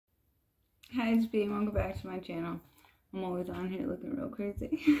Hi, it's B. Welcome back to my channel. I'm always on here looking real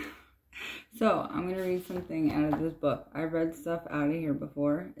crazy. So, I'm going to read something out of this book. I've read stuff out of here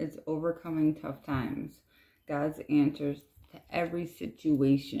before. It's Overcoming Tough Times. God's Answers to Every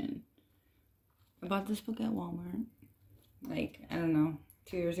Situation. I bought this book at Walmart. Like, I don't know,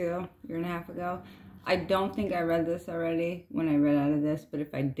 2 years ago, year and a half ago. I don't think I read this already when I read out of this, but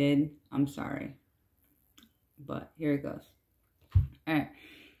if I did, I'm sorry. But here it goes. Alright.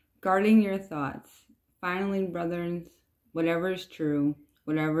 Guarding your thoughts. Finally, brethren, whatever is true,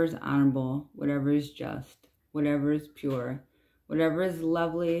 whatever is honorable, whatever is just, whatever is pure, whatever is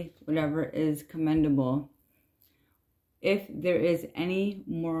lovely, whatever is commendable, if there is any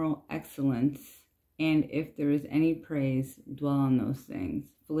moral excellence, and if there is any praise, dwell on those things.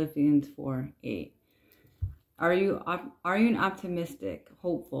 Philippians 4:8. Are you an optimistic,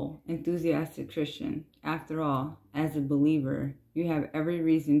 hopeful, enthusiastic Christian? After all, as a believer, you have every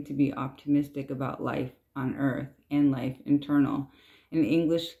reason to be optimistic about life on earth and life eternal. An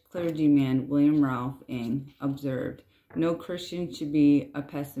English clergyman, William Ralph Ing, observed, "No Christian should be a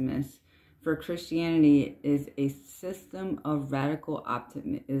pessimist, for Christianity is a system of radical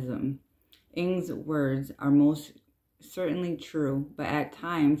optimism." Ing's words are most certainly true, but at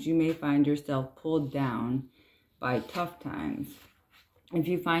times you may find yourself pulled down by tough times. If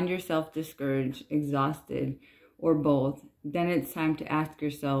you find yourself discouraged, exhausted, or both, then it's time to ask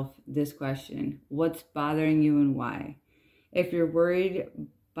yourself this question: what's bothering you and why? If you're worried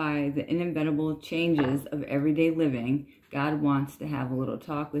by the inevitable changes of everyday living, God wants to have a little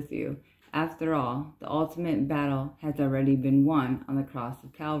talk with you. After all, the ultimate battle has already been won on the cross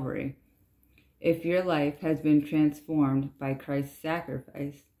of Calvary. If your life has been transformed by Christ's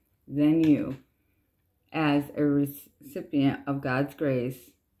sacrifice, then you, as a recipient of God's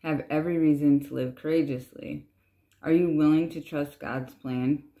grace, have every reason to live courageously. Are you willing to trust God's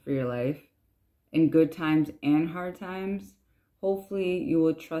plan for your life? In good times and hard times, hopefully you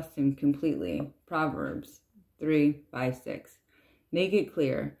will trust Him completely. Proverbs 3:5-6. Make it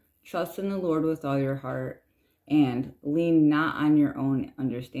clear, trust in the Lord with all your heart, and lean not on your own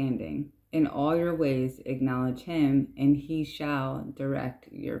understanding. In all your ways acknowledge Him, and He shall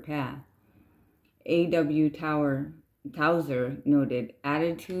direct your path. A.W. Tozer noted,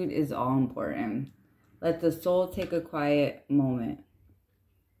 attitude is all important. Let the soul take a quiet moment.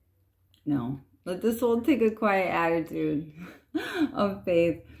 Let the soul take a quiet attitude of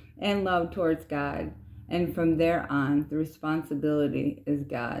faith and love towards God. And from there on, the responsibility is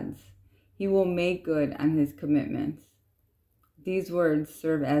God's. He will make good on His commitments. These words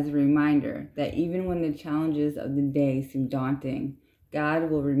serve as a reminder that even when the challenges of the day seem daunting, God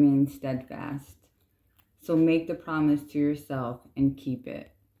will remain steadfast. So make the promise to yourself and keep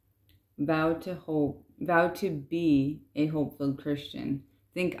it. Vow to be a hopeful Christian.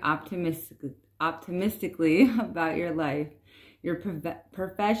 Think optimistically about your life, your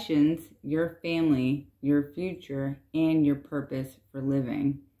professions, your family, your future, and your purpose for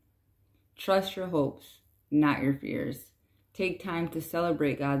living. Trust your hopes, not your fears. Take time to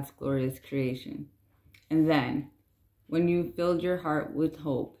celebrate God's glorious creation. And then, when you've filled your heart with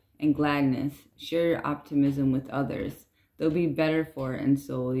hope and gladness, share your optimism with others. They'll be better for it, and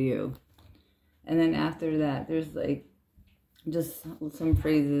so will you. And then after that, there's like just some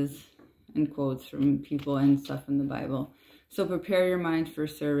phrases and quotes from people and stuff in the Bible. So prepare your mind for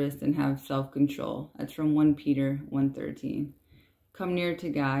service and have self-control. That's from 1 Peter 1:13. Come near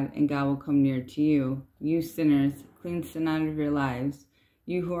to God, and God will come near to you. You sinners, clean sin out of your lives.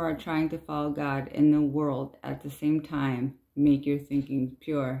 You who are trying to follow God in the world at the same time, make your thinking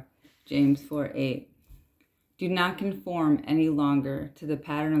pure. James 4:8. Do not conform any longer to the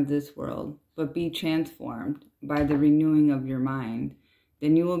pattern of this world, but be transformed by the renewing of your mind.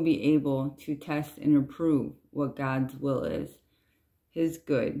 Then you will be able to test and approve what God's will is, His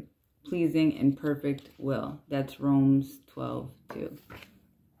good, pleasing, and perfect will. That's Romans 12:2.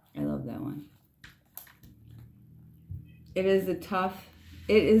 I love that one. It is the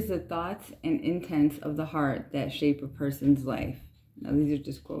thoughts and intents of the heart that shape a person's life. Now, these are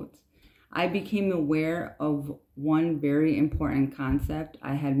just quotes. I became aware of one very important concept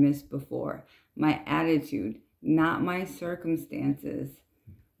I had missed before. My attitude, not my circumstances,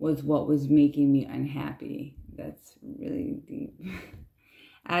 was what was making me unhappy. That's really deep.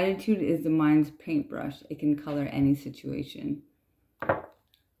 Attitude is the mind's paintbrush. It can color any situation.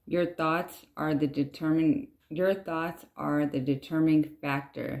 Your thoughts are the determining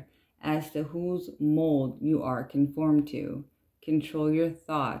factor as to whose mold you are conformed to. Control your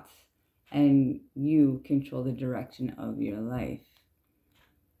thoughts, and you control the direction of your life.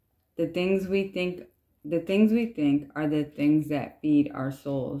 The things we think are the things that feed our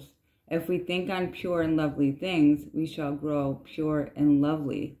souls. If we think on pure and lovely things, we shall grow pure and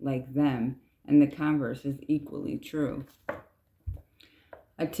lovely like them, and the converse is equally true.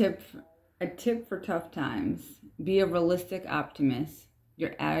 A tip for tough times. Be a realistic optimist.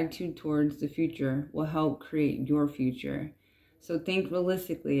 Your attitude towards the future will help create your future. So think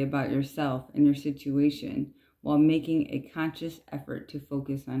realistically about yourself and your situation while making a conscious effort to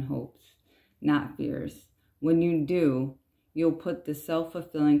focus on hopes, not fears. When you do, you'll put the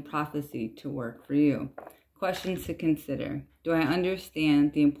self-fulfilling prophecy to work for you. Questions to consider. Do I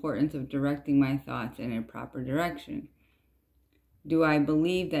understand the importance of directing my thoughts in a proper direction? Do I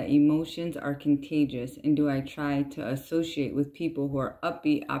believe that emotions are contagious, and do I try to associate with people who are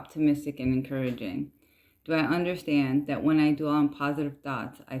upbeat, optimistic, and encouraging? Do I understand that when I dwell on positive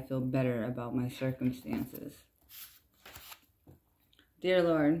thoughts, I feel better about my circumstances? Dear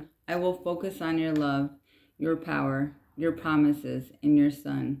Lord, I will focus on your love, your power, your promises, and your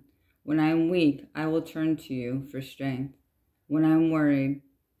Son. When I am weak, I will turn to you for strength. When I am worried,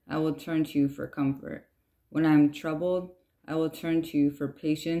 I will turn to you for comfort. When I am troubled, I will turn to you for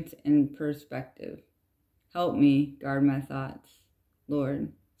patience and perspective. Help me guard my thoughts,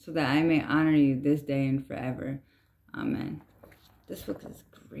 Lord, so that I may honor you this day and forever. Amen. This book is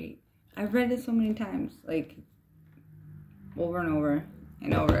great. I've read it so many times, like over and over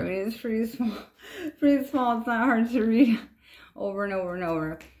and over. I mean, it's pretty small. It's not hard to read over and over and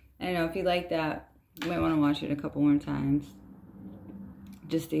over. I know if you like that, you might want to watch it a couple more times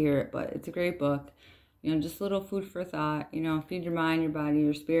just to hear it. But it's a great book. You know, just a little food for thought. You know, feed your mind, your body,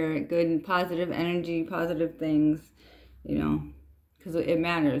 your spirit, good and positive energy, positive things. You know, because it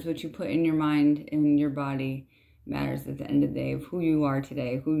matters. What you put in your mind and your body matters at the end of the day of who you are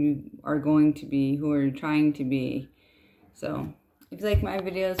today, who you are going to be, who are you trying to be. So, if you like my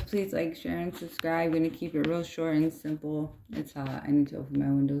videos, please like, share, and subscribe. I'm going to keep it real short and simple. It's hot. I need to open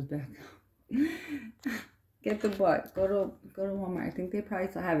my windows back up. Get the book. Go to Walmart. I think they probably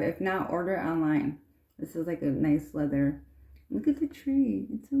still have it. If not, order it online. This is like a nice leather. Look at the tree.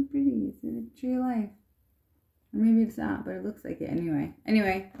 It's so pretty. It's a tree of life. Or maybe it's not, but it looks like it anyway.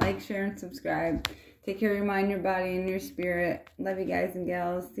 Anyway, like, share, and subscribe. Take care of your mind, your body, and your spirit. Love you guys and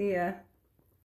gals. See ya.